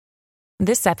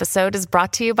This episode is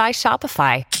brought to you by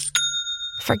Shopify.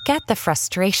 Forget the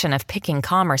frustration of picking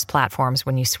commerce platforms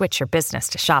when you switch your business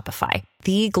to Shopify,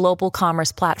 the global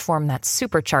commerce platform that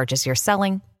supercharges your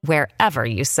selling wherever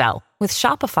you sell. With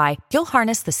Shopify, you'll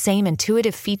harness the same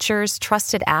intuitive features,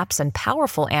 trusted apps, and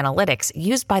powerful analytics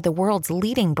used by the world's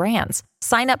leading brands.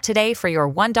 Sign up today for your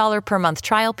 $1 per month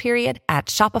trial period at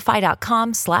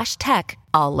shopify.com/tech,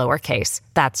 all lowercase.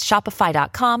 That's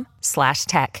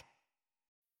shopify.com/tech.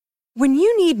 When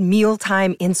you need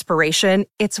mealtime inspiration,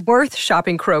 it's worth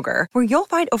shopping Kroger, where you'll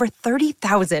find over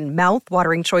 30,000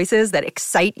 mouth-watering choices that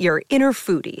excite your inner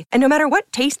foodie. And no matter what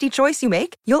tasty choice you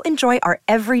make, you'll enjoy our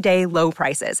everyday low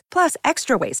prices, plus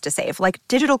extra ways to save, like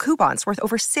digital coupons worth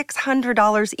over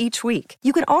 $600 each week.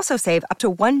 You can also save up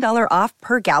to $1 off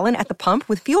per gallon at the pump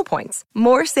with fuel points.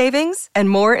 More savings and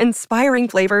more inspiring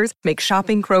flavors make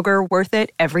shopping Kroger worth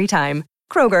it every time.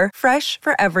 Kroger, fresh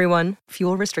for everyone.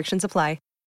 Fuel restrictions apply.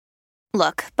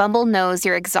 Look, Bumble knows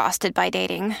you're exhausted by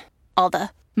dating. All the,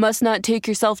 must not take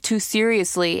yourself too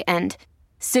seriously, and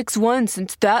 6'1"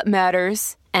 since that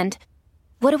matters, and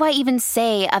what do I even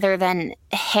say other than,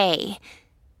 hey?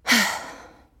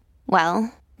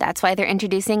 Well, that's why they're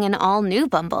introducing an all-new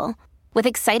Bumble, with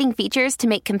exciting features to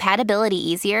make compatibility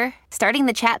easier, starting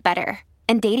the chat better,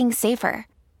 and dating safer.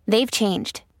 They've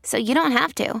changed, so you don't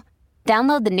have to.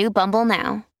 Download the new Bumble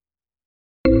now.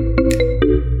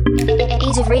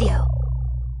 Age of Radio.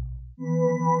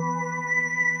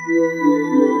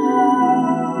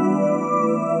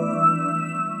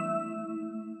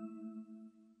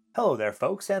 Hello there,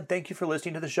 folks, and thank you for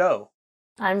listening to the show.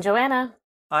 I'm Joanna.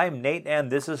 I'm Nate,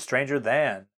 and this is Stranger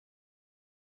Than.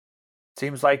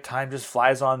 Seems like time just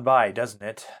flies on by, doesn't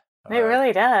it? It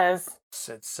really does.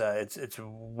 It's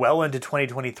well into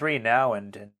 2023 now,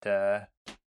 and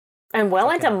well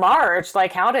into March.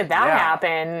 Like, how did that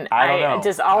happen? I don't know.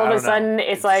 Just all of a sudden,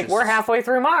 it's like we're halfway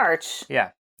through March.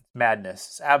 Yeah, madness.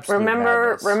 It's absolute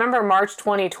madness. Remember March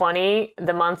 2020,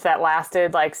 the month that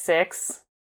lasted like 6?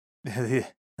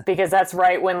 Because that's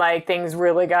right when like things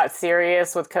really got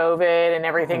serious with COVID and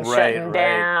everything shutting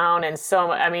down, and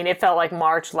it felt like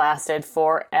March lasted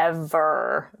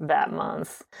forever that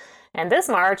month. And this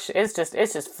March is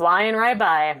just flying right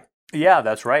by. Yeah,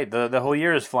 that's right. The whole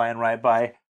year is flying right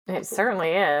by. It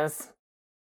certainly is.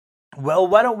 Well,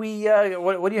 why don't we,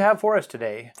 what do you have for us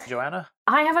today, Joanna?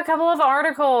 I have a couple of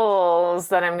articles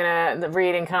that I'm going to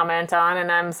read and comment on,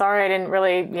 and I'm sorry I didn't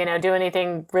really, do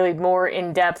anything really more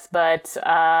in-depth, but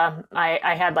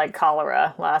I had, like,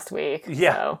 cholera last week.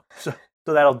 Yeah, so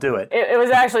that'll do it. It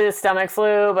was actually the stomach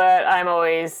flu, but I'm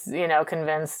always,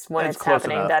 convinced when it's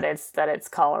happening enough. that it's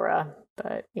cholera.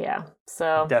 But, yeah,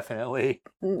 so... Definitely.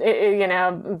 Been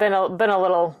a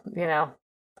little,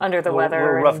 under the weather. A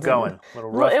little rough going.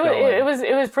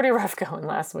 It was pretty rough going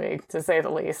last week, to say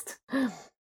the least.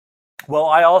 Well,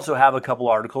 I also have a couple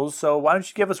articles, so why don't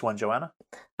you give us one, Joanna?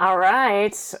 All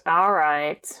right.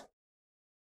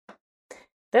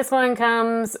 This one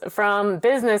comes from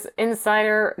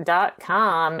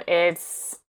businessinsider.com.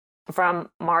 It's from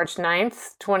March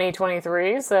 9th,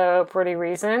 2023, so pretty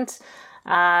recent.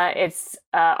 It's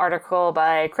an article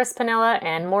by Chris Piniella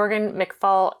and Morgan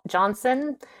McFall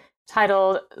Johnson,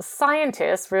 titled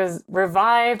 "Scientists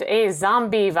Revived a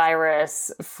Zombie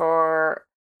Virus for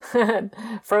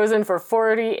Frozen for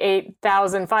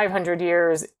 48,500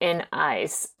 years in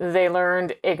ice. They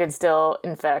learned it could still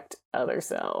infect other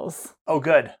cells." Oh,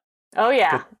 good. Oh,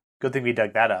 yeah. Good thing we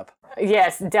dug that up.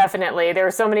 Yes, definitely. There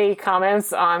were so many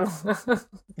comments on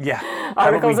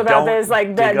articles about this,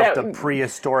 like that the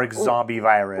prehistoric zombie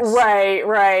virus. Right.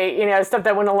 Stuff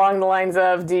that went along the lines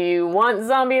of, "Do you want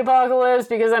zombie apocalypse?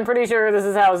 Because I'm pretty sure this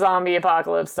is how zombie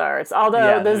apocalypse starts."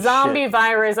 Although the zombie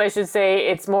virus, I should say,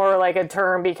 it's more like a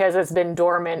term because it's been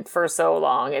dormant for so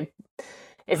long.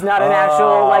 It's not an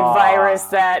actual virus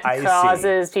that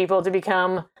causes people to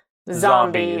become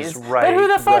zombies. Right, but who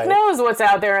the fuck knows what's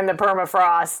out there in the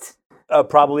permafrost?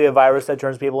 Probably a virus that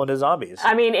turns people into zombies.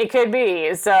 It could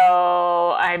be.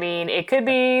 So, it could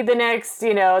be the next,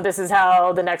 this is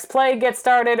how the next plague gets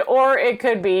started, or it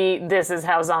could be this is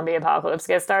how zombie apocalypse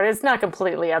gets started. It's not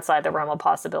completely outside the realm of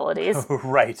possibilities.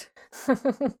 Right.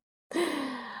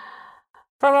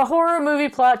 From a horror movie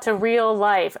plot to real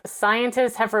life,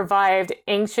 scientists have revived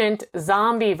ancient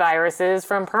zombie viruses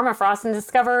from permafrost and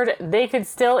discovered they could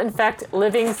still infect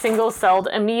living single-celled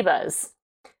amoebas.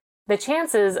 The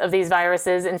chances of these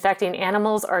viruses infecting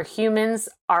animals or humans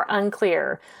are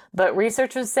unclear, but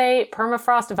researchers say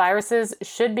permafrost viruses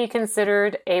should be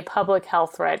considered a public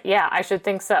health threat. Yeah, I should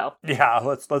think so. Yeah,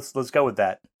 let's go with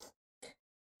that.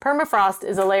 Permafrost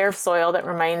is a layer of soil that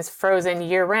remains frozen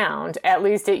year-round. At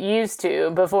least it used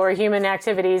to, before human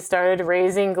activities started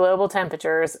raising global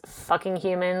temperatures. Fucking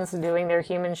humans doing their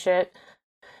human shit.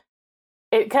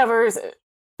 It covers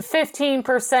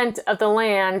 15% of the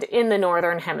land in the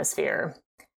northern hemisphere.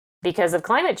 Because of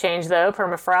climate change, though,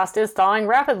 permafrost is thawing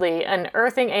rapidly,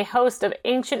 unearthing a host of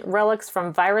ancient relics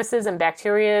from viruses and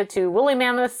bacteria to woolly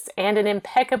mammoths, and an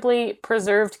impeccably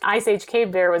preserved Ice Age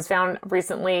cave bear was found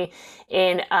recently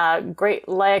in Great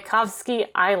Lyakovsky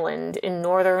Island in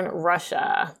northern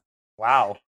Russia.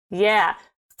 Wow. Yeah.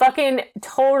 Fucking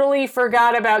totally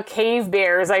forgot about cave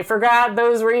bears. I forgot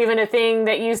those were even a thing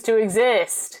that used to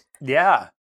exist. Yeah.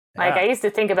 Like, I used to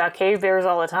think about cave bears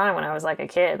all the time when I was, like, a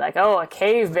kid. Like, oh, a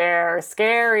cave bear,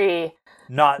 scary.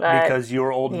 Not because you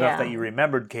were old enough that you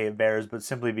remembered cave bears, but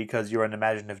simply because you were an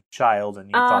imaginative child and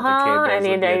you thought that cave bears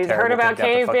would be a terrible heard about thing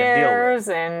to have cave to fucking bears,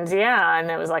 deal with. and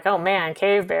it was like, oh man,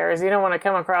 cave bears. You don't want to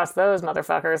come across those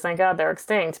motherfuckers. Thank God they're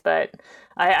extinct. But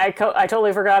I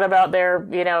totally forgot about their,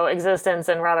 existence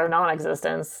and rather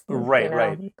non-existence. Right,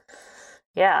 right.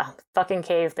 Yeah, fucking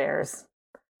cave bears.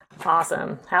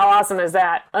 Awesome. How awesome is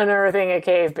that? Unearthing a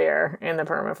cave bear in the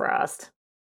permafrost.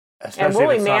 Especially and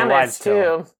woolly mammoths,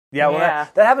 too. Yeah, well,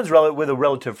 that happens with a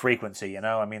relative frequency,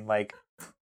 I mean, like,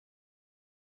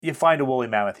 you find a woolly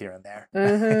mammoth here and there.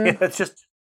 Mm-hmm. It's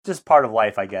just part of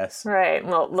life, I guess. Right.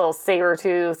 Little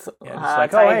saber-tooth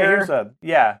like, tiger. oh, hey, here's a...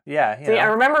 Yeah. See, I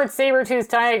remembered saber-tooth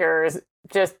tigers,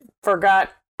 just forgot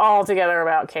altogether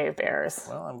about cave bears.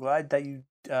 Well, I'm glad that you...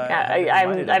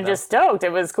 I'm just stoked.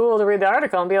 It was cool to read the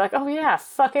article and be like, oh yeah,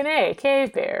 fucking A,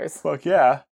 cave bears. Fuck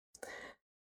yeah.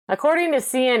 According to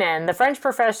CNN, the French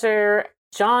professor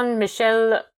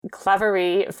Jean-Michel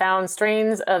Claverie found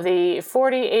strains of the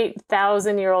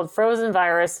 48,000-year-old frozen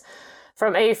virus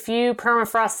from a few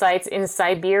permafrost sites in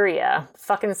Siberia.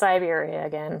 Fucking Siberia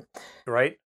again.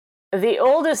 Right. The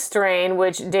oldest strain,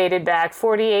 which dated back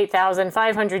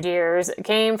 48,500 years,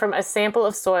 came from a sample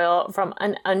of soil from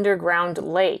an underground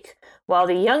lake, while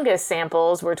the youngest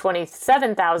samples were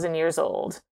 27,000 years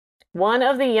old. One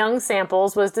of the young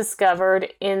samples was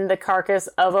discovered in the carcass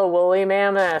of a woolly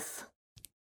mammoth.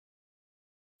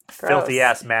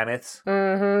 Filthy-ass mammoths.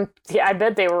 Mm-hmm. Yeah, I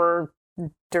bet they were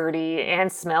dirty and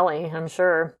smelly, I'm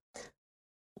sure.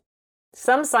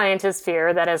 Some scientists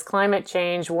fear that as climate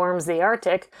change warms the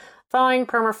Arctic, thawing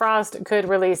permafrost could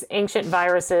release ancient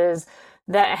viruses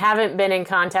that haven't been in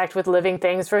contact with living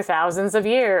things for thousands of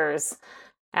years.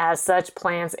 As such,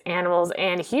 plants, animals,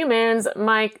 and humans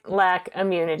might lack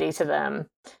immunity to them.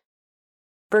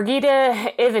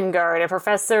 Birgitte Ivengard, a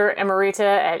professor emerita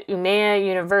at Umeå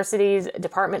University's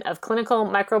Department of Clinical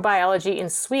Microbiology in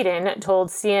Sweden, told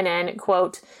CNN,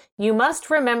 quote, "You must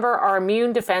remember our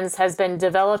immune defense has been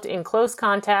developed in close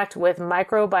contact with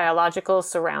microbiological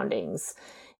surroundings.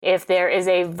 If there is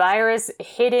a virus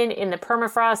hidden in the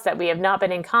permafrost that we have not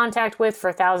been in contact with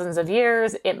for thousands of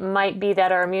years, it might be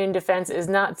that our immune defense is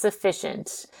not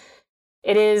sufficient.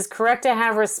 It is correct to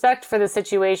have respect for the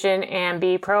situation and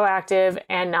be proactive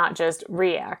and not just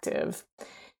reactive.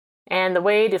 And the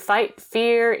way to fight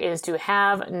fear is to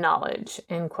have knowledge,"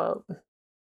 end quote.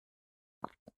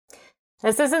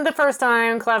 This isn't the first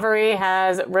time Claverie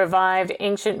has revived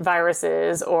ancient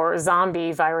viruses, or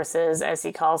zombie viruses as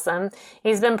he calls them.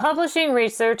 He's been publishing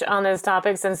research on this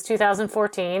topic since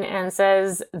 2014 and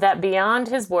says that beyond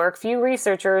his work, few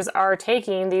researchers are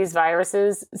taking these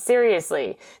viruses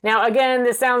seriously. Now, again,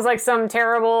 this sounds like some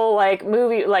terrible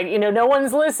movie, no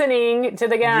one's listening to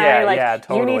the guy. Yeah,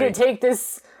 totally. You need to take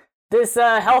this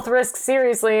health risk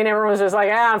seriously, and everyone's just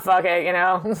like, fuck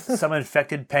it, Some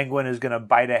infected penguin is going to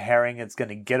bite a herring, it's going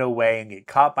to get away and get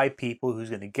caught by people who's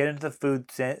going to get into the food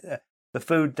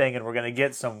thing, and we're going to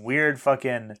get some weird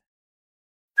fucking...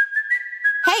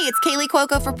 Hey, it's Kaylee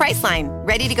Cuoco for Priceline.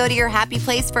 Ready to go to your happy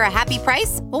place for a happy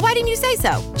price? Well, why didn't you say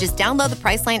so? Just download the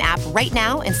Priceline app right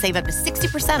now and save up to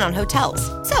 60% on hotels.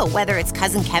 So whether it's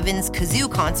Cousin Kevin's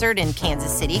Kazoo Concert in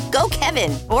Kansas City, go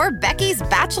Kevin, or Becky's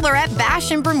Bachelorette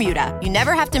Bash in Bermuda, you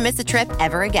never have to miss a trip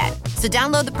ever again. So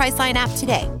download the Priceline app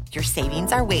today. Your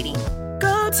savings are waiting.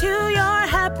 Go to your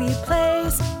happy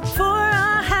place for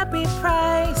a happy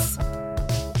price.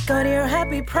 Go to your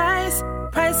happy price,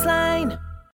 Priceline.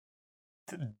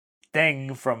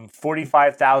 Thing from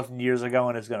 45,000 years ago,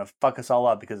 and is going to fuck us all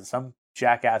up because of some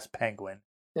jackass penguin.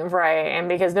 Right, and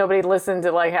because nobody listened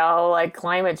to how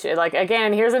climate change.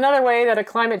 Again, here's another way that a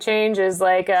climate change is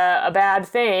a bad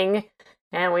thing.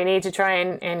 And we need to try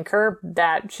and curb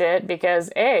that shit because,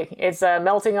 A, it's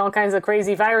melting all kinds of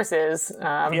crazy viruses.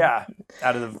 Out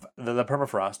of the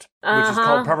permafrost, which is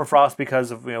called permafrost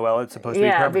because of, it's supposed to be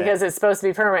permanent. Yeah, because it's supposed to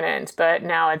be permanent, but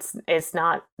now it's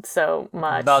not so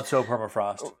much. Not so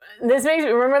permafrost. This makes me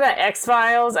remember that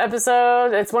X-Files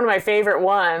episode. It's one of my favorite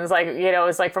ones. Like,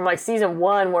 it's like from like season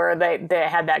 1 where they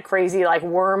had that crazy like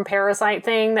worm parasite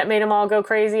thing that made them all go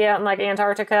crazy out in like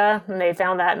Antarctica, and they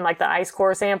found that in like the ice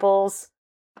core samples.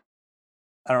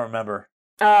 I don't remember.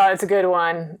 Oh, it's a good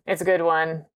one.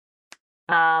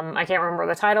 I can't remember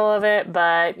the title of it,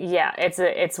 but yeah,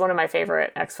 it's one of my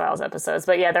favorite X-Files episodes.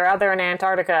 But yeah, they're out there in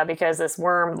Antarctica because this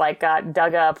worm like got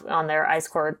dug up on their ice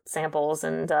core samples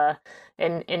and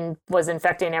was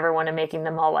infecting everyone and making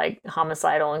them all like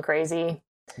homicidal and crazy.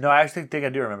 No, I actually think I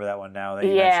do remember that one now that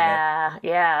you mention it.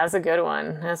 Yeah, that's a good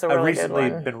one. That's a really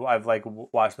good one. I've like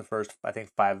watched the first, I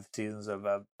think, 5 seasons of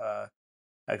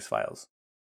X-Files.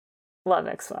 Love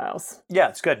X-Files. Yeah,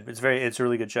 it's good. It's a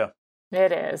really good show.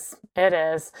 It is.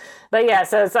 But yeah,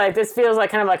 so it's like, this feels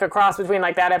like kind of like a cross between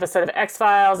like that episode of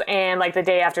X-Files and like The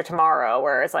Day After Tomorrow,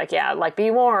 where it's like, yeah, like be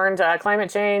warned,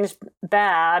 climate change,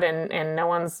 bad, and no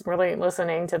one's really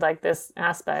listening to like this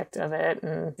aspect of it.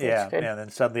 And and then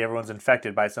suddenly everyone's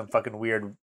infected by some fucking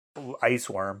weird ice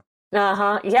worm.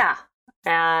 Yeah.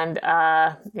 And,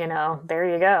 there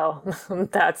you go.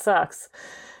 That sucks.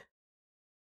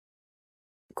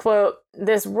 Quote,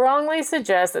 this wrongly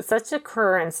suggests that such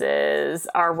occurrences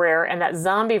are rare and that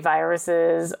zombie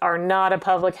viruses are not a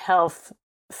public health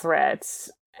threat,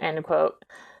 end quote.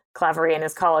 Claverie and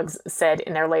his colleagues said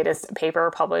in their latest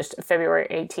paper published February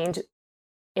 18th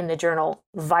in the journal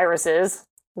Viruses.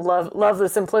 Love the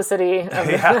simplicity of,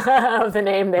 of the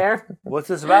name there. What's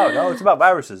this about? Oh, it's about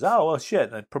viruses. Oh, well,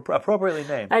 shit. Appropriately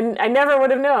named. I never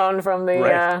would have known from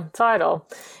the title.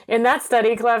 In that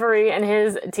study, Claverie and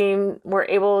his team were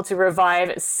able to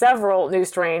revive several new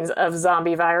strains of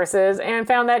zombie viruses and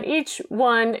found that each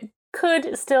one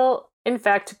could still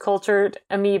infect cultured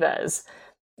amoebas.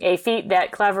 A feat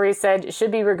that Claverie said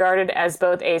should be regarded as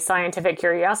both a scientific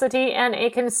curiosity and a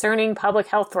concerning public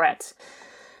health threat.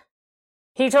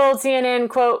 He told CNN,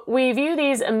 quote, we view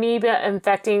these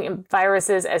amoeba-infecting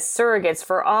viruses as surrogates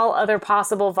for all other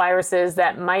possible viruses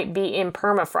that might be in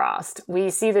permafrost. We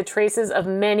see the traces of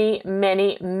many,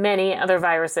 many, many other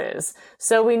viruses.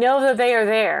 So we know that they are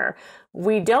there.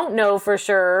 We don't know for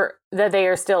sure that they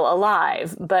are still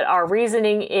alive, but our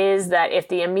reasoning is that if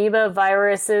the amoeba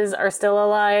viruses are still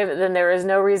alive, then there is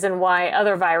no reason why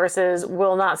other viruses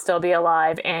will not still be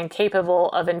alive and capable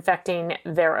of infecting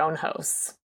their own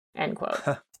hosts. End quote.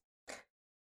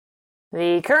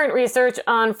 The current research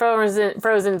on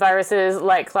frozen viruses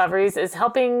like Claverie's is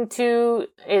helping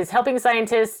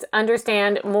scientists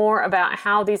understand more about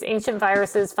how these ancient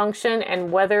viruses function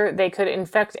and whether they could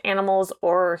infect animals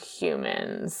or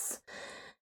humans.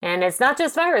 And it's not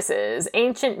just viruses.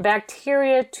 Ancient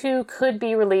bacteria, too, could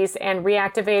be released and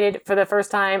reactivated for the first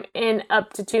time in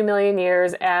up to 2 million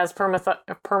years as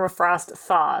permafrost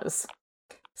thaws.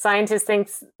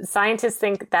 Scientists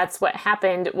think that's what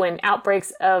happened when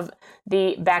outbreaks of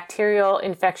the bacterial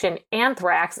infection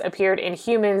anthrax appeared in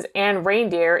humans and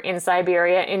reindeer in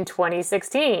Siberia in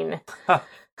 2016. Huh.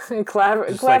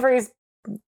 Claverie's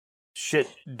shit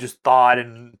just thawed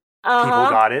and people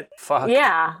got it. Fuck.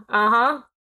 Yeah.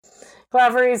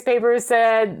 Claverie's paper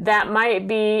said that might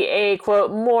be a,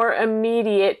 quote, more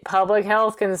immediate public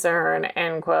health concern,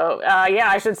 end quote. Yeah,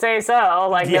 I should say so.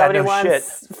 Like, nobody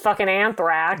wants fucking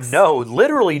anthrax. No,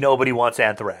 literally nobody wants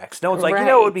anthrax. No one's like,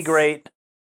 it would be great.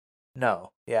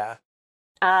 No, yeah.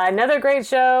 Another great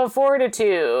show,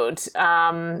 Fortitude.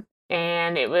 And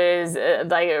it was,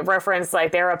 like, a reference,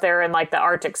 like, they're up there in, like, the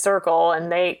Arctic Circle, and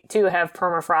they, too, have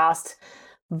permafrost.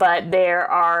 But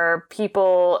there are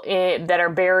people that are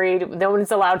buried. No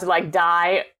one's allowed to like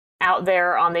die out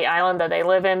there on the island that they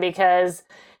live in because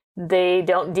they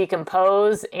don't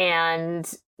decompose.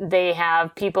 And they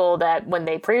have people that when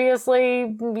they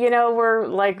previously, were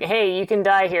like, hey, you can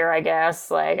die here, I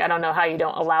guess. Like, I don't know how you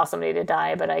don't allow somebody to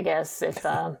die, but I guess if,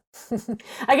 I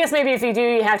guess maybe if you do,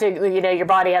 you have to, your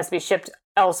body has to be shipped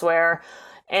elsewhere.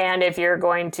 And if you're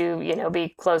going to,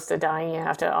 be close to dying, you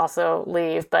have to also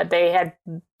leave. But they had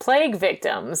plague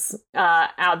victims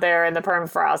out there in the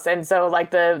permafrost. And so,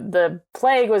 like, the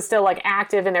plague was still, like,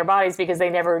 active in their bodies because they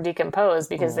never decomposed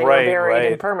because they were buried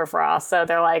in permafrost. So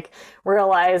they're, like,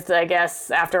 realized, I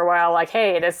guess, after a while, like,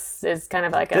 hey, this is kind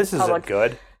of like this isn't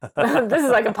good. This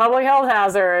is like a public health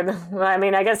hazard. I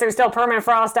mean, I guess there's still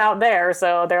permafrost out there.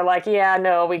 So they're like, yeah,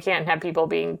 no, we can't have people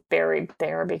being buried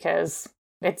there because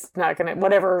it's not going to,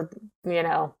 whatever,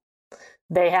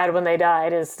 they had when they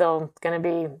died is still going to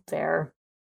be there.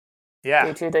 Yeah.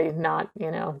 Due to the not,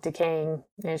 decaying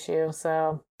issue.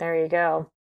 So there you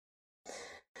go.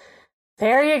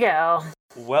 There you go.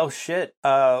 Well, shit.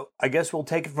 I guess we'll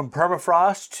take it from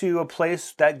permafrost to a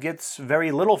place that gets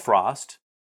very little frost.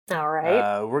 All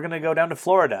right. We're going to go down to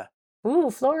Florida. Ooh,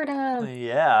 Florida.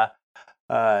 Yeah.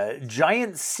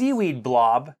 Giant seaweed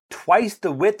blob, twice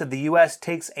the width of the U.S.,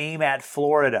 takes aim at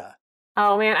Florida.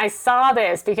 Oh, man, I saw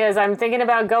this because I'm thinking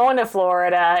about going to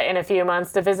Florida in a few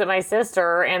months to visit my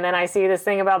sister, and then I see this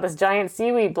thing about this giant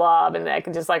seaweed blob, and that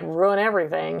could just, ruin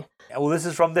everything. Well, this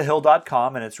is from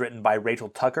thehill.com, and it's written by Rachel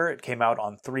Tucker. It came out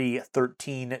on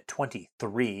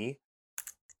 3/13/23.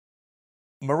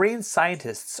 Marine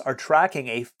scientists are tracking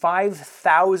a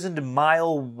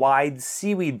 5,000-mile-wide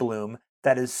seaweed bloom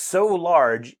that is so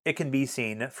large it can be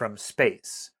seen from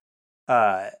space.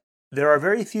 There are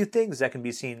very few things that can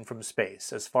be seen from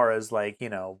space, as far as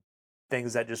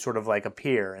things that just sort of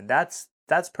appear, and that's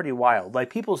pretty wild.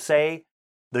 People say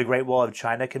the Great Wall of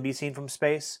China can be seen from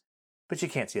space, but you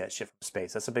can't see that shit from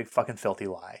space. That's a big fucking filthy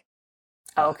lie.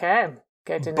 Okay,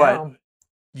 good to but know.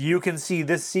 You can see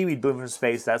this seaweed bloom from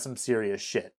space. That's some serious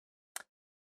shit.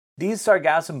 These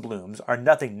sargassum blooms are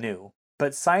nothing new,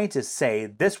 but scientists say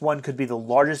this one could be the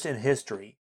largest in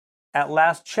history. At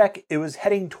last check, it was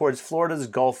heading towards Florida's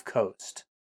Gulf Coast.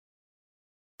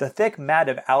 The thick mat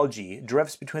of algae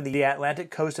drifts between the Atlantic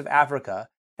coast of Africa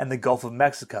and the Gulf of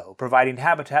Mexico, providing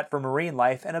habitat for marine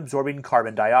life and absorbing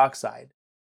carbon dioxide.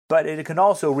 But it can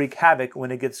also wreak havoc when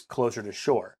it gets closer to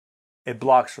shore. It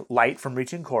blocks light from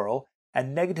reaching coral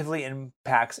and negatively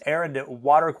impacts air and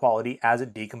water quality as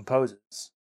it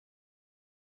decomposes.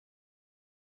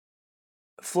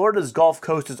 Florida's Gulf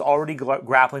Coast is already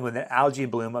grappling with an algae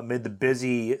bloom amid the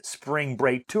busy spring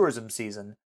break tourism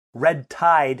season. Red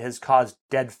tide has caused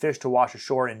dead fish to wash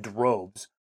ashore in droves,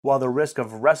 while the risk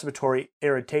of respiratory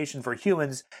irritation for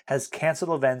humans has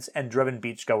canceled events and driven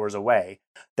beachgoers away.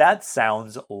 That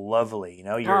sounds lovely.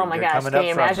 Oh my gosh, can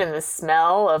you imagine the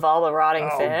smell of all the rotting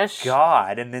fish? Oh,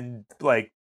 God. And then,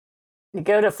 you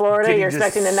go to Florida, you're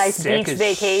expecting a nice beach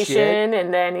vacation, shit.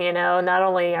 And then, not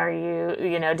only are you,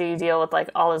 do you deal with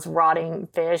all this rotting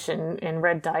fish and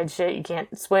red tide shit, you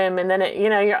can't swim, and then,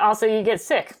 you get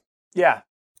sick. Yeah.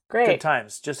 Great. Good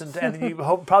times. And you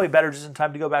hope probably better just in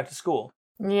time to go back to school.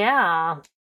 Yeah.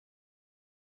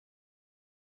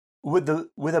 With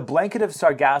a blanket of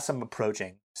sargassum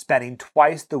approaching, spanning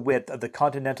twice the width of the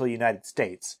continental United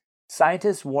States,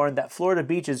 scientists warned that Florida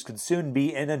beaches could soon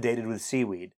be inundated with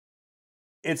seaweed.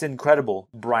 It's incredible,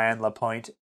 Brian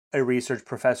LaPointe, a research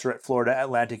professor at Florida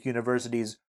Atlantic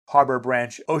University's Harbor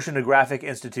Branch Oceanographic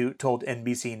Institute, told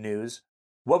NBC News.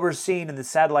 What we're seeing in the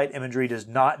satellite imagery does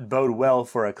not bode well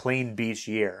for a clean beach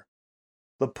year.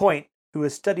 LaPointe, who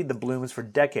has studied the blooms for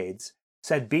decades,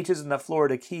 said beaches in the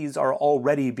Florida Keys are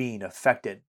already being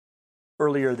affected.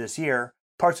 Earlier this year,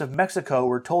 parts of Mexico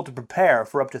were told to prepare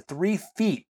for up to 3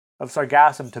 feet of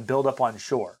sargassum to build up on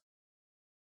shore.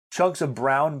 Chunks of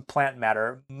brown plant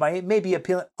matter may be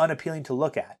unappealing to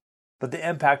look at, but the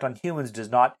impact on humans does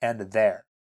not end there.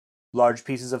 Large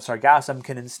pieces of sargassum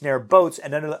can ensnare boats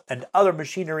and other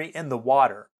machinery in the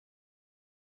water.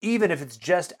 Even if it's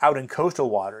just out in coastal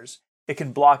waters, it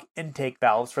can block intake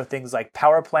valves for things like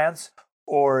power plants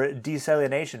or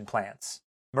desalination plants.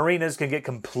 Marinas can get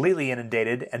completely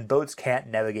inundated and boats can't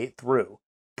navigate through.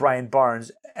 Brian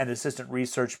Barnes, an assistant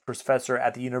research professor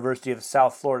at the University of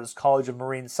South Florida's College of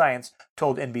Marine Science,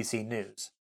 told NBC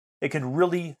News. It can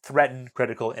really threaten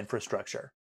critical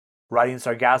infrastructure. Rotting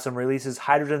sargassum releases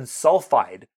hydrogen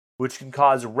sulfide, which can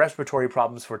cause respiratory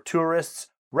problems for tourists,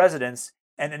 residents,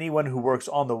 and anyone who works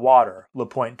on the water,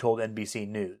 LaPointe told NBC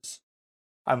News.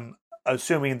 I'm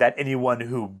assuming that anyone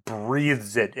who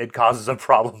breathes it causes a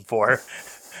problem for.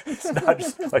 It's not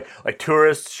just like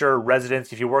tourists, sure,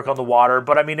 residents, if you work on the water,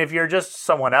 but I mean, if you're just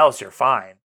someone else, you're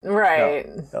fine. Right.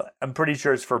 No, I'm pretty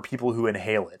sure it's for people who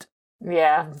inhale it.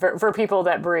 Yeah, for people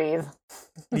that breathe.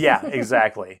 Yeah,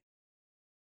 exactly.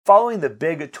 Following the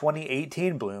big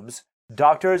 2018 blooms,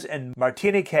 doctors in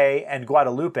Martinique and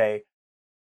Guadeloupe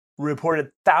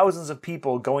reported thousands of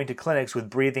people going to clinics with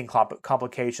breathing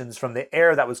complications from the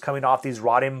air that was coming off these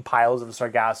rotting piles of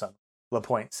sargassum,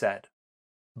 LaPointe said.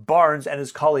 Barnes and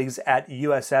his colleagues at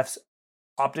USF's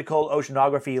Optical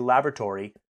Oceanography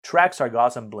Laboratory track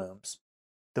sargassum blooms.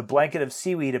 The blanket of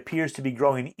seaweed appears to be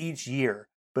growing each year,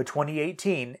 but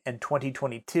 2018 and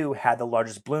 2022 had the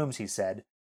largest blooms, he said.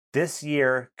 This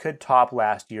year could top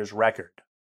last year's record.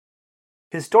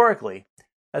 Historically,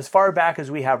 as far back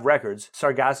as we have records,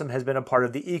 sargassum has been a part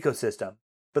of the ecosystem,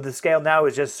 but the scale now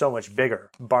is just so much bigger,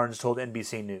 Barnes told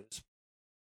NBC News.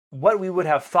 What we would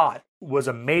have thought was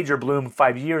a major bloom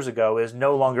 5 years ago is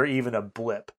no longer even a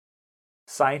blip.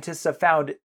 scientists have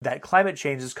found that climate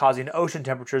change is causing ocean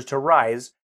temperatures to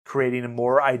rise, creating a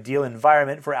more ideal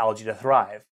environment for algae to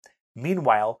thrive.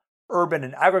 Meanwhile, urban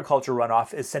and agriculture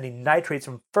runoff is sending nitrates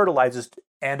from fertilizers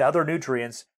and other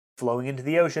nutrients flowing into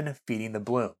the ocean, feeding the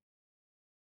bloom.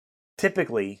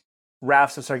 Typically,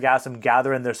 rafts of sargassum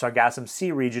gather in the Sargassum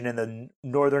Sea region in the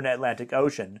northern Atlantic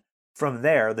Ocean. From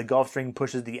there, the Gulf Stream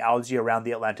pushes the algae around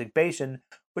the Atlantic Basin,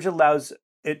 which allows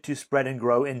it to spread and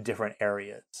grow in different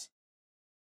areas.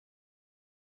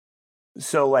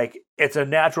 So, like, it's a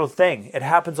natural thing. It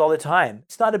happens all the time.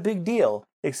 It's not a big deal,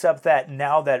 except that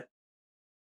now that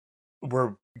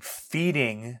we're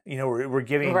feeding, we're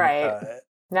giving...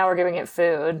 Now we're giving it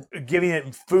food. Giving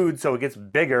it food so it gets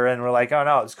bigger, and we're like, oh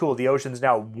no, it's cool. The ocean's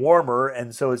now warmer,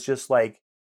 and so it's just like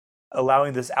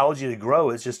allowing this algae to grow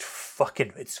is just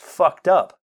it's fucked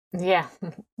up. Yeah.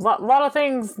 A lot of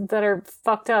things that are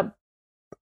fucked up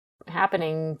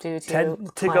happening due to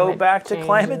go back to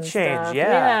climate change.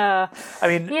 Yeah. I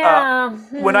mean,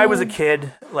 when I was a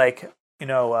kid,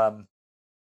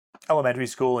 elementary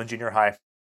school and junior high,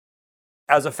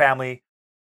 as a family,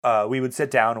 we would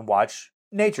sit down and watch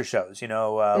nature shows, I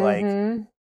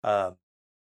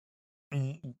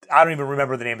don't even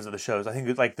remember the names of the shows. I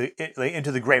think like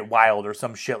Into the Great Wild or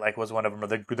some shit was one of them, or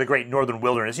the Great Northern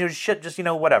Wilderness,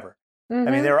 whatever. I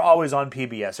mean, they were always on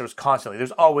PBS. There was constantly,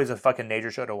 there's always a fucking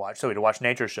nature show to watch. So we'd watch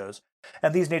nature shows,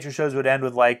 and these nature shows would end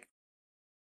with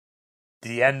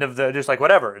the end of just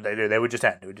whatever. They would just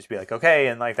end. It would just be okay,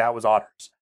 and that was otters,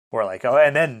 or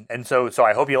so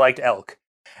I hope you liked elk.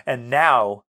 And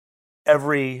now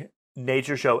every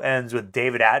nature show ends with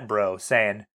David Attenborough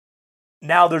saying,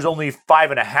 now there's only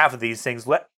 5.5 of these things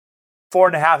left,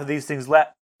 4.5 of these things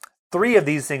left, 3 of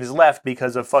these things left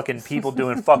because of fucking people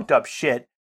doing fucked up shit.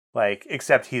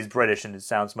 Except he's British and it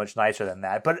sounds much nicer than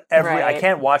that. But I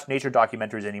can't watch nature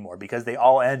documentaries anymore because they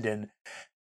all end in,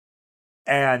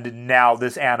 and now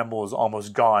this animal is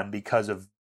almost gone because of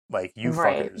you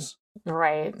fuckers.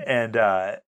 Right. And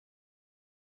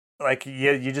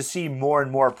you just see more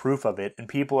and more proof of it, and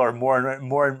people are more and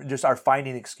more just are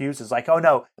finding excuses oh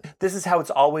no, this is how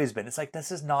it's always been. It's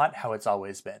this is not how it's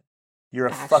always been. You're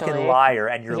a fucking liar,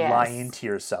 and you're lying to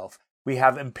yourself. We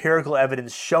have empirical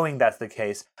evidence showing that's the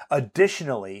case.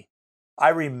 Additionally, I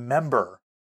remember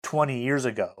 20 years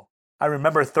ago, I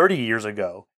remember 30 years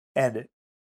ago, and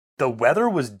the weather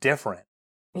was different.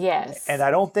 Yes. And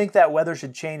I don't think that weather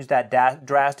should change that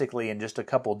drastically in just a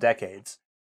couple decades.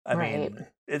 I mean,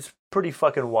 it's pretty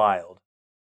fucking wild.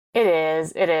 It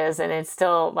is, and it's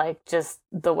still just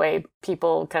the way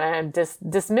people kind of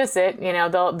dismiss it.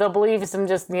 They'll believe some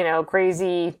just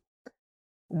crazy,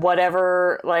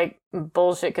 whatever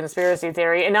bullshit conspiracy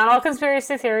theory, and not all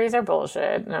conspiracy theories are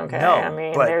bullshit. Okay, no, I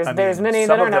mean, there's many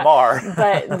that are not. Some of them are,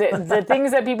 but the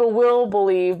things that people will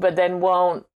believe, but then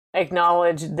won't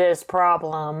acknowledge this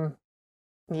problem.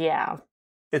 Yeah.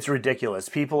 It's ridiculous.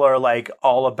 People are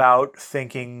all about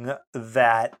thinking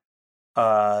that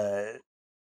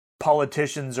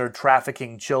politicians are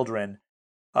trafficking children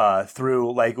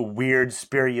through weird,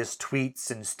 spurious tweets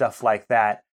and stuff like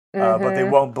that. But they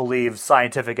won't believe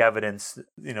scientific evidence,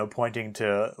 pointing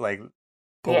to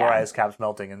polar ice caps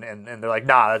melting, and they're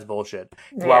nah, that's bullshit.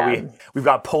 While we've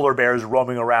got polar bears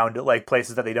roaming around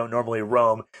places that they don't normally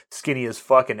roam, skinny as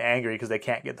fuck and angry because they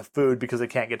can't get the food, because they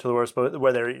can't get to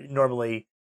where they're normally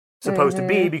supposed to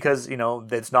be, because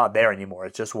it's not there anymore.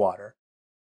 It's just water.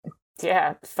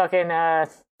 Yeah, fucking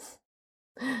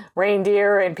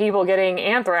reindeer and people getting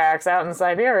anthrax out in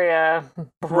Siberia,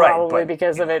 probably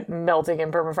because of it melting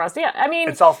in permafrost. Yeah, I mean,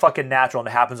 it's all fucking natural and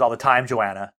it happens all the time,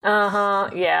 Joanna.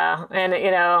 Yeah, and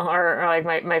or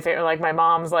my favorite, my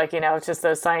mom's it's just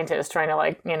a scientist trying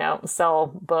to sell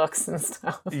books and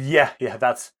stuff. Yeah,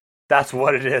 that's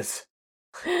what it is.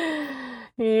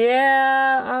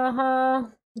 Yeah.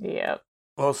 Yep.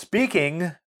 Well,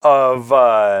 speaking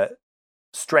of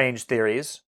strange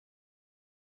theories,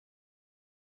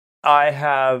 I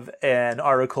have an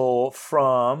article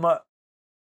from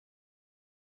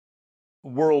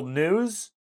World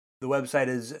News. The website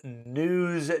is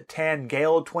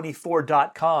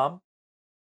newstangale24.com.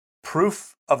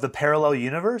 Proof of the parallel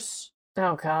universe?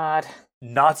 Oh, God.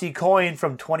 Nazi coin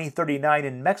from 2039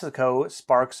 in Mexico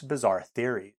sparks bizarre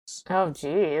theories. Oh,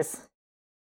 geez.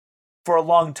 For a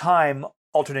long time,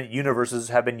 alternate universes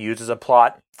have been used as a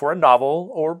plot for a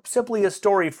novel or simply a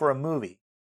story for a movie.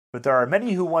 But there are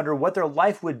many who wonder what their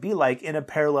life would be like in a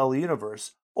parallel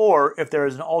universe, or if there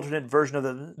is an alternate version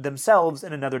of themselves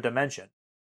in another dimension.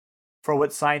 For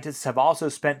which scientists have also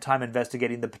spent time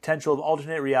investigating the potential of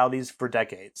alternate realities for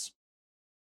decades.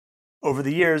 Over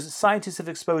the years, scientists have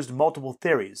exposed multiple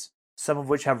theories, some of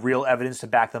which have real evidence to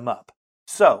back them up.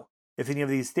 So, if any of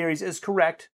these theories is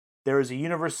correct, there is a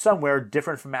universe somewhere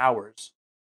different from ours.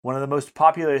 One of the most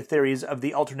popular theories of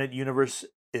the alternate universe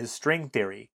is string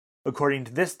theory. According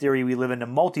to this theory, we live in a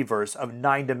multiverse of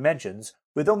 9 dimensions,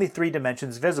 with only 3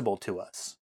 dimensions visible to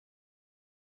us.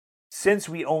 Since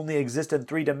we only exist in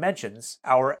 3 dimensions,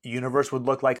 our universe would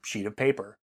look like a sheet of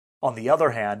paper. On the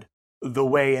other hand, the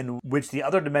way in which the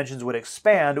other dimensions would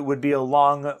expand would be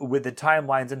along with the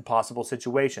timelines and possible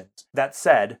situations. That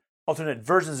said, alternate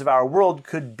versions of our world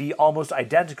could be almost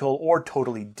identical or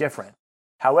totally different.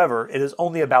 However, it is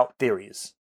only about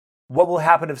theories. What will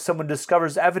happen if someone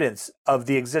discovers evidence of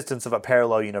the existence of a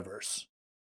parallel universe?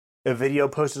 A video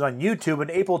posted on YouTube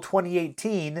in April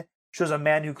 2018 shows a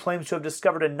man who claims to have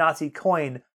discovered a Nazi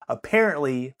coin,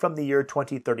 apparently from the year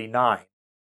 2039.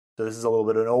 So this is a little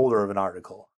bit older of an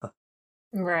article.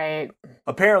 Right.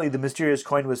 Apparently, the mysterious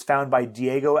coin was found by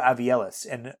Diego Avieles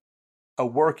in a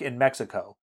work in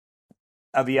Mexico.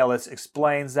 Avieles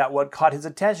explains that what caught his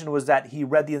attention was that he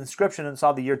read the inscription and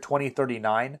saw the year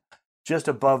 2039. Just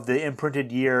above the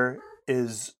imprinted year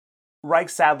is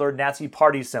Reichsadler Nazi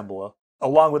Party symbol,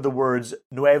 along with the words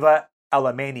Nueva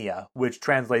Alemania, which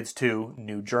translates to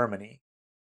New Germany.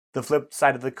 The flip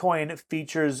side of the coin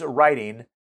features writing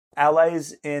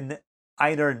Allies in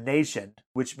einer Nation,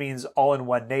 which means all in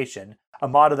one nation, a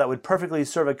motto that would perfectly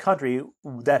serve a country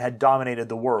that had dominated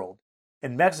the world.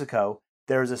 In Mexico,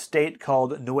 there is a state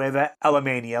called Nueva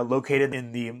Alemania located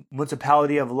in the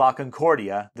municipality of La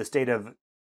Concordia, the state of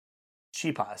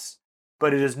Chiapas,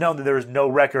 but it is known that there is no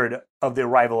record of the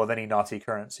arrival of any Nazi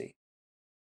currency.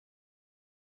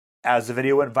 As the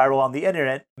video went viral on the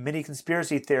internet, many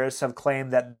conspiracy theorists have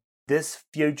claimed that this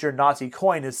future Nazi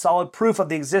coin is solid proof of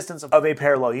the existence of a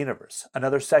parallel universe.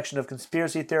 Another section of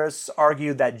conspiracy theorists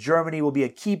argue that Germany will be a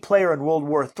key player in World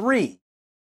War III.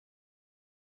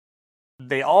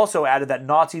 They also added that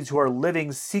Nazis who are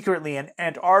living secretly in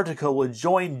Antarctica will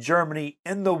join Germany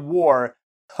in the war,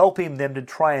 helping them to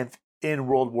triumph in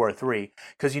World War III.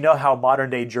 Because you know how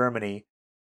modern-day Germany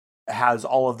has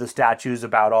all of the statues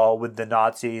about all with the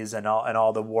Nazis and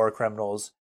all the war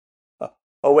criminals.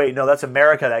 Oh wait, no, that's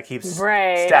America that keeps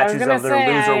statues of their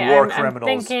loser war criminals.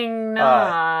 I'm thinking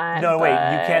not. No, wait,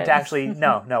 you can't actually.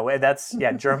 No, that's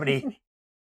Germany.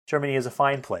 Germany is a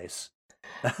fine place.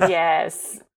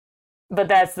 Yes, but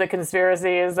that's the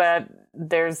conspiracy, is that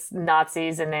there's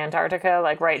Nazis in Antarctica,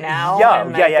 like right now. Yeah. I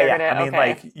mean, okay.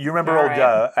 like you remember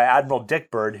Admiral Dick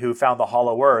Bird, who found the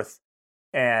Hollow Earth,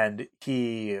 and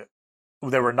there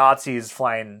were Nazis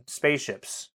flying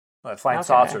spaceships. Flying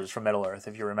saucers from Middle Earth,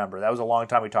 if you remember. That was a long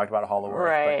time we talked about Hollow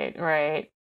Earth.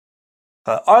 Right.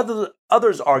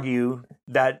 Others argue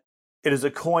that it is a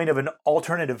coin of an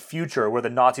alternative future where the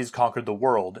Nazis conquered the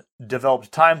world,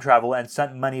 developed time travel, and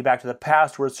sent money back to the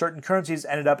past where certain currencies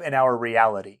ended up in our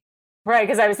reality. Right,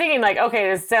 because I was thinking, like, okay,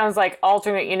 this sounds like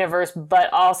alternate universe,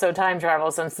 but also time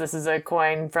travel, since this is a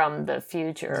coin from the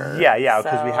future. Yeah,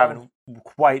 because we haven't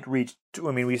quite reached... I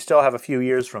mean, we still have a few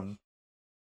years from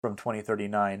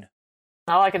 2039.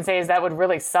 All I can say is that would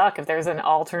really suck if there's an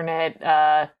alternate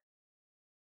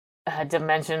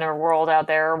dimension or world out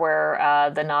there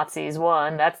where the Nazis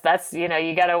won. That's you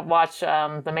got to watch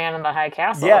The Man in the High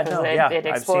Castle. It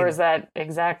explores that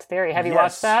exact theory. Have you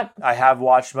watched that? I have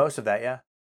watched most of that. Yeah,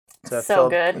 so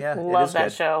good. Yeah, love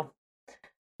that show.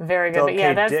 Very good.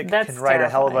 Philip K. Dick can write a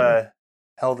hell of a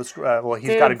well,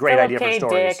 he's got a great idea for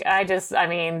stories. Dick, I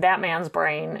mean, that man's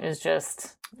brain is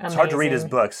just amazing. It's hard to read his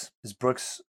books.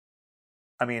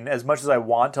 I mean, as much as I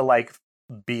want to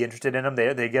be interested in them,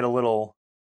 they get a little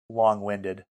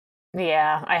long-winded.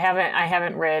 Yeah, I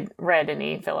haven't read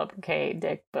any Philip K.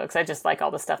 Dick books. I just like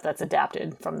all the stuff that's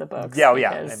adapted from the books. Yeah,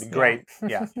 it'd be great.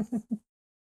 Yeah.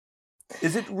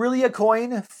 Is it really a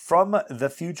coin from the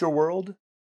future world?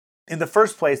 In the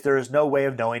first place, there is no way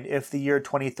of knowing if the year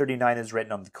 2039 is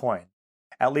written on the coin,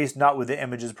 at least not with the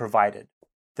images provided.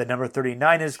 The number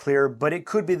 39 is clear, but it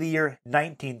could be the year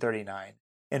 1939.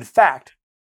 In fact,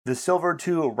 the silver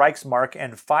 2 Reichsmark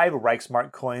and 5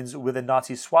 Reichsmark coins with a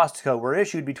Nazi swastika were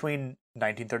issued between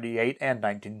 1938 and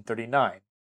 1939.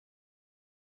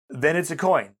 Then it's a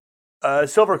coin. A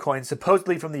silver coin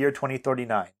supposedly from the year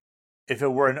 2039. If it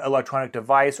were an electronic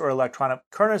device or electronic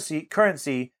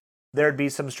currency, there'd be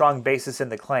some strong basis in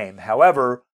the claim.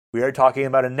 However, we are talking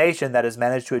about a nation that has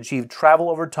managed to achieve travel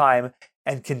over time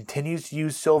and continues to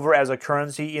use silver as a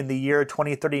currency in the year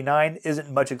 2039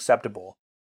 isn't much acceptable.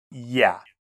 Yeah.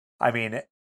 I mean,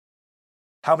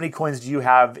 how many coins do you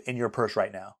have in your purse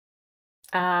right now?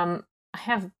 I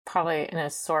have probably an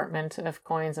assortment of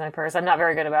coins in my purse. I'm not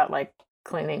very good about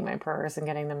cleaning my purse and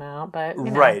getting them out, but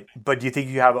Right. But do you think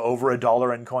you have over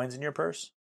 $1 in coins in your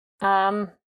purse?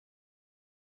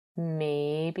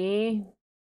 Maybe.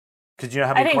 Because you know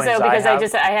how many I think coins so, because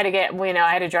have? I had to get,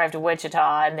 I had to drive to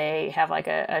Wichita, and they have like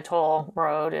a toll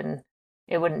road, and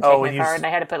it wouldn't take my card, and I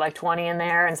had to put like 20 in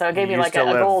there, and so it gave me like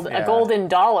a golden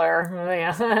dollar,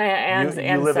 and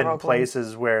you live in coins.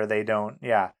 places where they don't,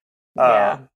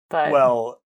 but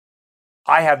well,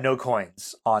 I have no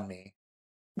coins on me.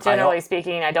 Generally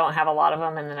speaking, I don't have a lot of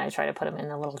them, and then I try to put them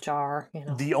in a little jar.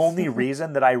 The only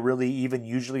reason that I really even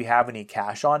usually have any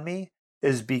cash on me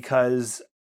is because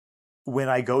when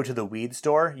I go to the weed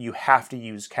store, you have to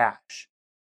use cash.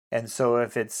 And so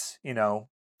if it's,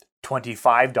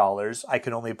 $25, I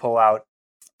can only pull out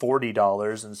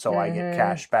 $40, and so I get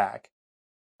cash back.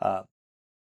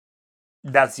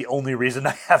 That's the only reason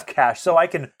I have cash. So I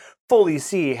can fully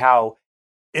see how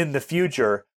in the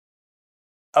future,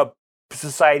 a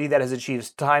society that has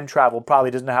achieved time travel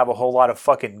probably doesn't have a whole lot of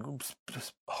fucking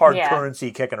hard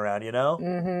currency kicking around,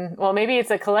 Mm-hmm. Well, maybe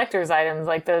it's a collector's items,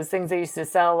 like those things they used to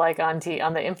sell like on the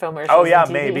infomercials. Oh yeah,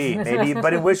 maybe.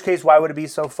 But in which case, why would it be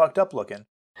so fucked up looking?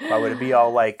 Why would it be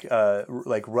all like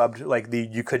rubbed, like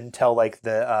you couldn't tell like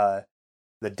the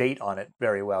date on it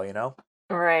very well,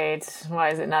 Right. Why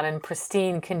is it not in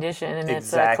pristine condition? And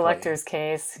it's a collector's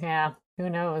case. Yeah. Who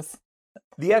knows?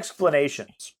 The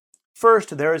explanations.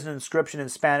 First, there is an inscription in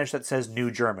Spanish that says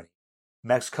New Germany.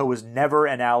 Mexico was never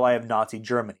an ally of Nazi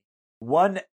Germany.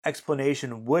 One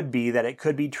explanation would be that it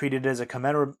could be treated as a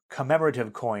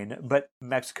commemorative coin, but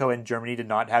Mexico and Germany did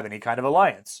not have any kind of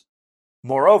alliance.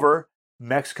 Moreover,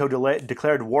 Mexico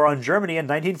declared war on Germany in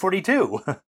 1942.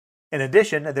 In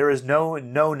addition, there is no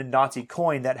known Nazi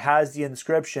coin that has the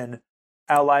inscription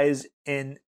 "Allies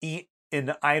in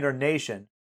Einer Nation."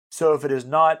 So if it is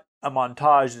not a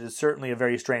montage, it is certainly a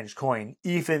very strange coin,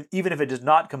 even if it does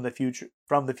not come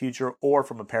from the future or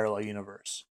from a parallel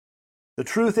universe. The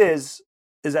truth is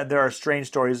that there are strange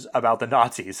stories about the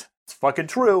Nazis. It's fucking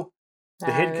true.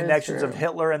 The hidden connections of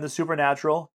Hitler and the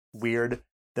supernatural, weird.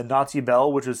 The Nazi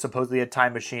bell, which was supposedly a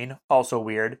time machine, also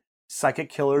weird. Psychic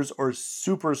killers or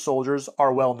super soldiers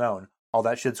are well known. All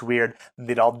that shit's weird.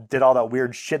 They did all that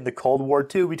weird shit in the Cold War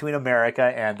too, between America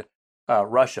and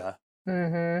Russia.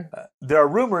 Mm-hmm. There are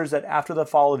rumors that after the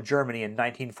fall of Germany in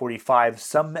 1945,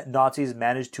 some Nazis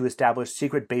managed to establish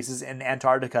secret bases in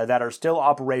Antarctica that are still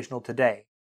operational today.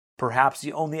 Perhaps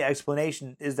the only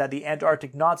explanation is that the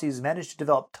Antarctic Nazis managed to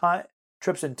develop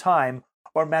trips in time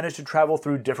or managed to travel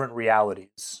through different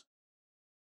realities.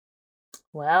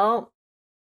 Well,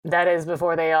 that is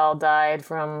before they all died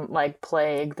from like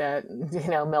plague that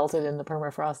melted in the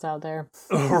permafrost out there.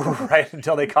 Right,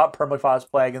 until they caught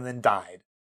permafrost plague and then died.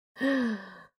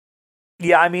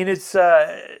 Yeah, I mean, it's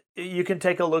you can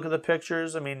take a look at the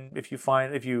pictures. I mean, if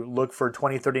you look for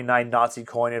 2039 Nazi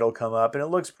coin, it'll come up, and it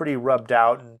looks pretty rubbed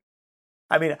out. And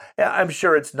I mean, I'm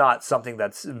sure it's not something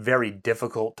that's very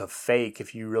difficult to fake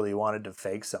if you really wanted to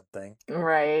fake something,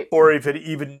 right? Or if it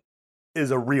even is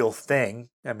a real thing.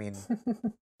 I mean,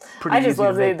 pretty I just easy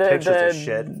love to make pictures of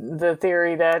shit. The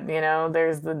theory that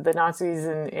there's the Nazis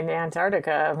in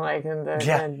Antarctica, like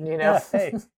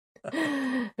hey.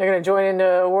 They're going to join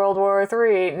into World War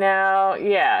III now.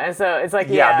 Yeah. And so it's like,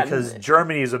 because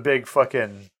Germany is a big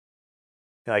fucking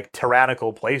like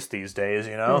tyrannical place these days,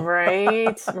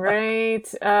 Right.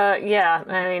 Yeah.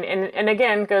 I mean, and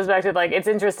again, goes back to like, it's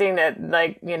interesting that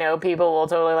like, people will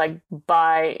totally like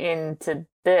buy into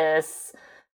this,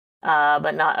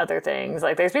 but not other things.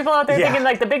 Like there's people out there thinking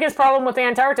like the biggest problem with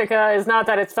Antarctica is not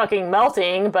that it's fucking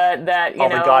melting, but that the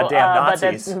goddamn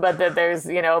Nazis. but that there's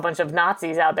a bunch of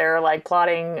Nazis out there like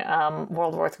plotting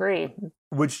World War III.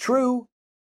 Which true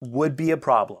would be a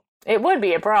problem. It would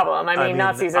be a problem. I mean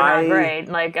Nazis are not great.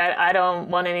 Like I don't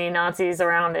want any Nazis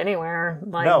around anywhere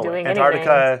doing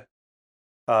Antarctica,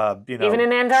 anything. Even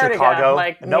in Antarctica, Chicago,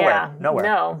 like nowhere.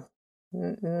 No,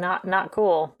 not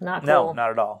cool. Not cool. No, not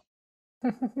at all.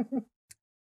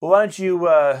 Well, why don't you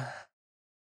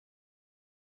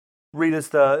let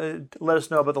us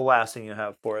know about the last thing you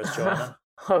have for us, Joanna.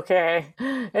 Okay,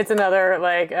 it's another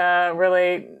like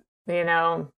really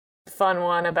fun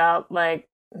one about like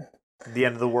the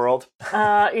end of the world.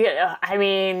 Yeah, I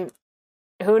mean,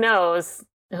 who knows?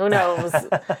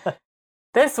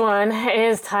 This one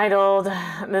is titled,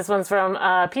 this one's from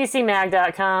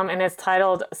PCMag.com, and it's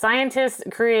titled, Scientists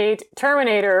Create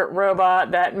Terminator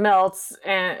Robot That Melts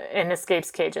and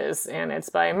Escapes Cages. And it's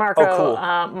by Marco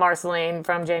Marceline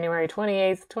from January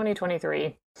 28th,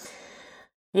 2023.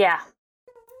 Yeah.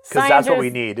 Because that's what we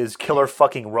need, is killer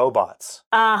fucking robots.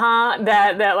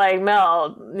 That like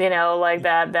melt, like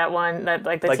that one, that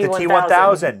like the like T-1000. the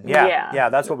T-1000. Yeah,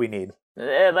 that's what we need.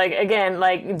 Like, again,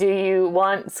 like, do you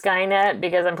want Skynet?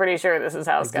 Because I'm pretty sure this is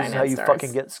how Skynet starts. This is how you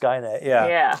fucking get Skynet, yeah.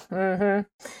 Yeah.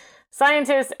 Mm-hmm.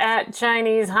 Scientists at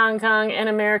Chinese, Hong Kong, and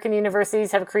American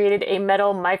universities have created a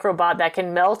metal microbot that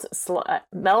can melt,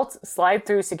 slide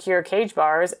through secure cage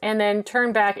bars, and then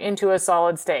turn back into a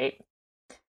solid state.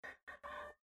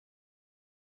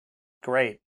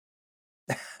 Great.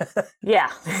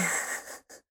 Yeah.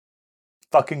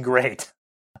 Fucking great.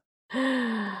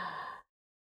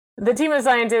 The team of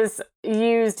scientists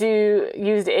used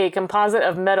a composite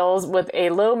of metals with a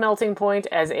low melting point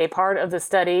as a part of the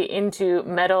study into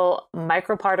metal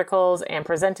microparticles and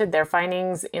presented their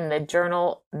findings in the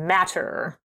journal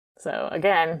Matter. So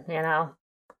again,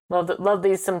 love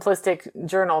these simplistic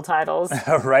journal titles.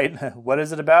 Right. What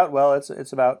is it about? Well,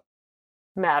 it's about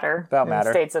matter. About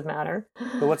matter. States of matter.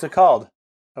 But what's it called?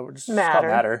 It's called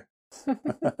Matter.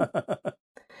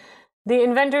 The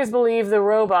inventors believe the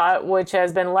robot, which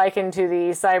has been likened to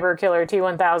the cyber killer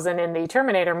T-1000 in the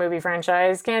Terminator movie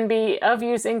franchise, can be of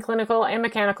use in clinical and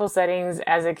mechanical settings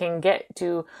as it can get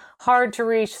to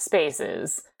hard-to-reach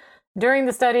spaces. During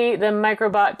the study, the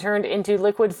microbot turned into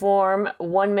liquid form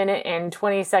 1 minute and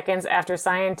 20 seconds after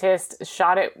scientists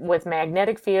shot it with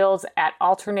magnetic fields at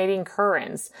alternating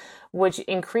currents, which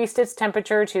increased its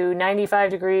temperature to 95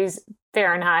 degrees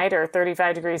Fahrenheit or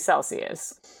 35 degrees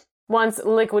Celsius. Once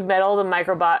liquid metal, the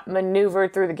microbot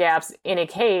maneuvered through the gaps in a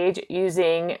cage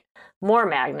using more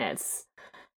magnets.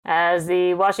 As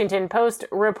the Washington Post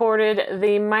reported,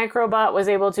 the microbot was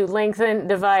able to lengthen,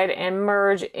 divide, and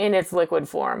merge in its liquid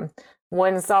form.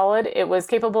 When solid, it was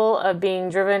capable of being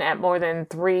driven at more than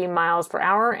 3 miles per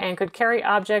hour and could carry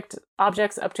objects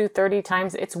up to 30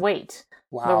 times its weight.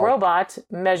 Wow. The robot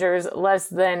measures less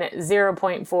than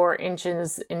 0.4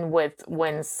 inches in width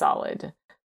when solid.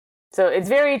 So it's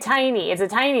very tiny. It's a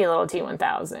tiny little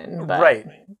T-1000. But, right.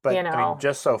 But, I mean,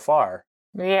 just so far.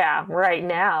 Yeah, right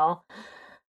now.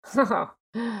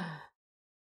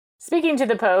 Speaking to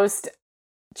the Post,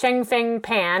 Chengfeng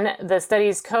Pan, the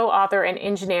study's co-author and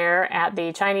engineer at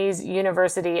the Chinese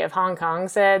University of Hong Kong,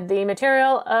 said the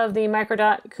material of the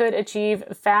microdot could achieve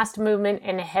fast movement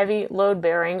and heavy load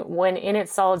bearing when in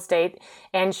its solid state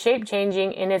and shape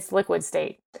changing in its liquid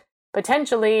state.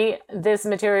 Potentially, this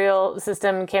material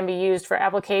system can be used for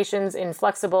applications in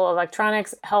flexible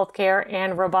electronics, healthcare,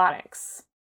 and robotics.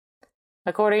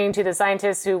 According to the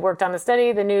scientists who worked on the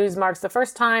study, the news marks the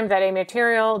first time that a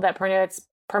material that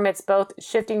permits both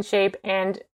shifting shape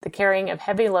and the carrying of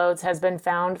heavy loads has been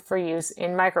found for use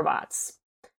in microbots.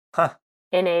 Huh.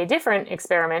 In a different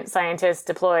experiment, scientists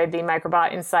deployed the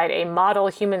microbot inside a model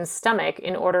human stomach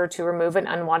in order to remove an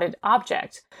unwanted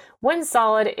object. When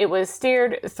solid, it was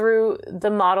steered through the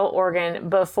model organ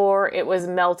before it was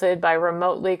melted by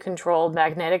remotely controlled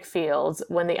magnetic fields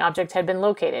when the object had been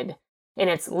located. In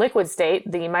its liquid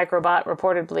state, the microbot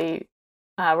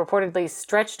reportedly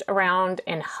stretched around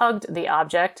and hugged the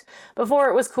object before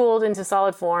it was cooled into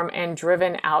solid form and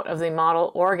driven out of the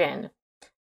model organ.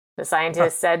 The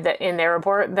scientists said that in their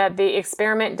report that the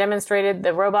experiment demonstrated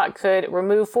the robot could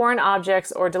remove foreign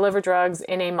objects or deliver drugs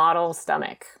in a model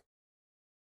stomach.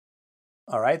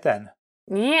 All right, then.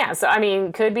 Yeah, so, I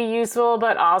mean, could be useful,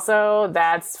 but also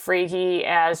that's freaky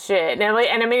as shit. And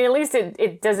I mean, at least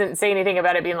it doesn't say anything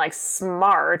about it being, like,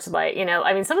 smart. Like,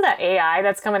 I mean, some of that AI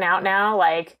that's coming out now,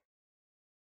 like,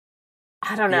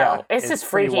 I don't know. Yeah, it's just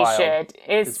freaky shit.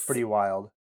 It's pretty wild.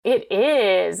 It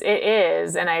is.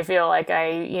 And I feel like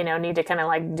I, need to kind of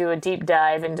like do a deep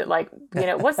dive into like,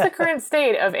 what's the current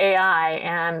state of AI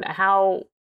and how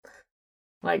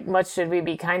like much should we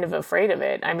be kind of afraid of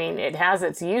it? I mean, it has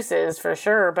its uses for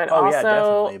sure, but yeah,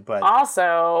 definitely, but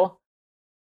also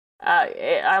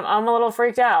I'm a little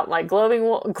freaked out. Like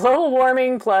global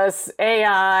warming plus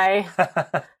AI.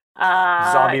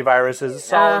 Zombie viruses.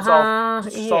 It's all bad.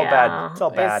 It's all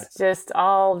bad. It's just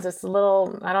a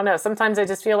little, I don't know. Sometimes I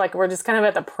just feel like we're just kind of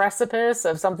at the precipice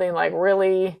of something like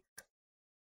really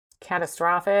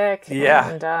catastrophic. Yeah.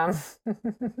 And,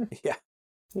 yeah.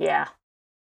 Yeah.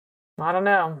 I don't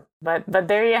know. But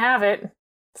there you have it.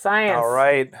 Science. All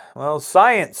right. Well,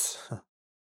 science.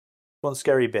 One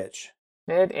scary bitch.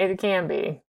 It can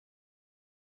be.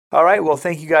 All right. Well,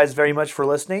 thank you guys very much for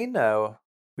listening.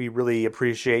 We really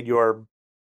appreciate your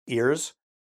ears.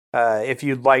 If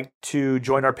you'd like to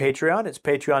join our Patreon, it's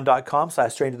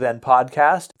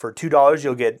patreon.com/StrangerThanPodcast. For $2,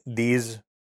 you'll get these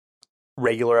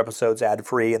regular episodes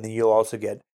ad-free, and then you'll also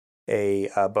get a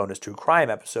bonus true crime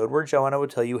episode where Joanna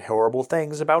would tell you horrible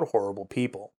things about horrible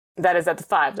people. That is at the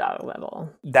 $5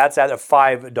 level. That's at a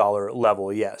 $5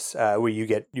 level, yes. Where you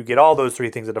get all those three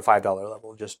things at a $5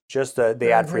 level. Just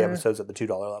the ad-free episodes at the $2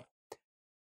 level.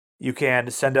 You can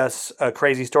send us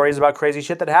crazy stories about crazy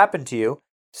shit that happened to you.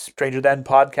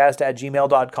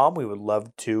 strangerthanpodcast@gmail.com. We would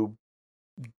love to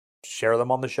share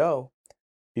them on the show.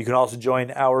 You can also join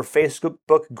our Facebook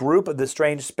group, The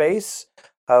Strange Space,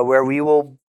 where we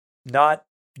will not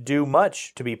do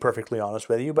much, to be perfectly honest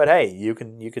with you. But hey, you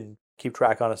can keep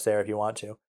track on us there if you want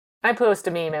to. I post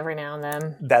a meme every now and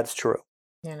then. That's true.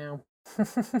 You know.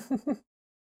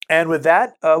 And with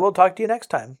that, we'll talk to you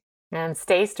next time. And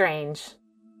stay strange.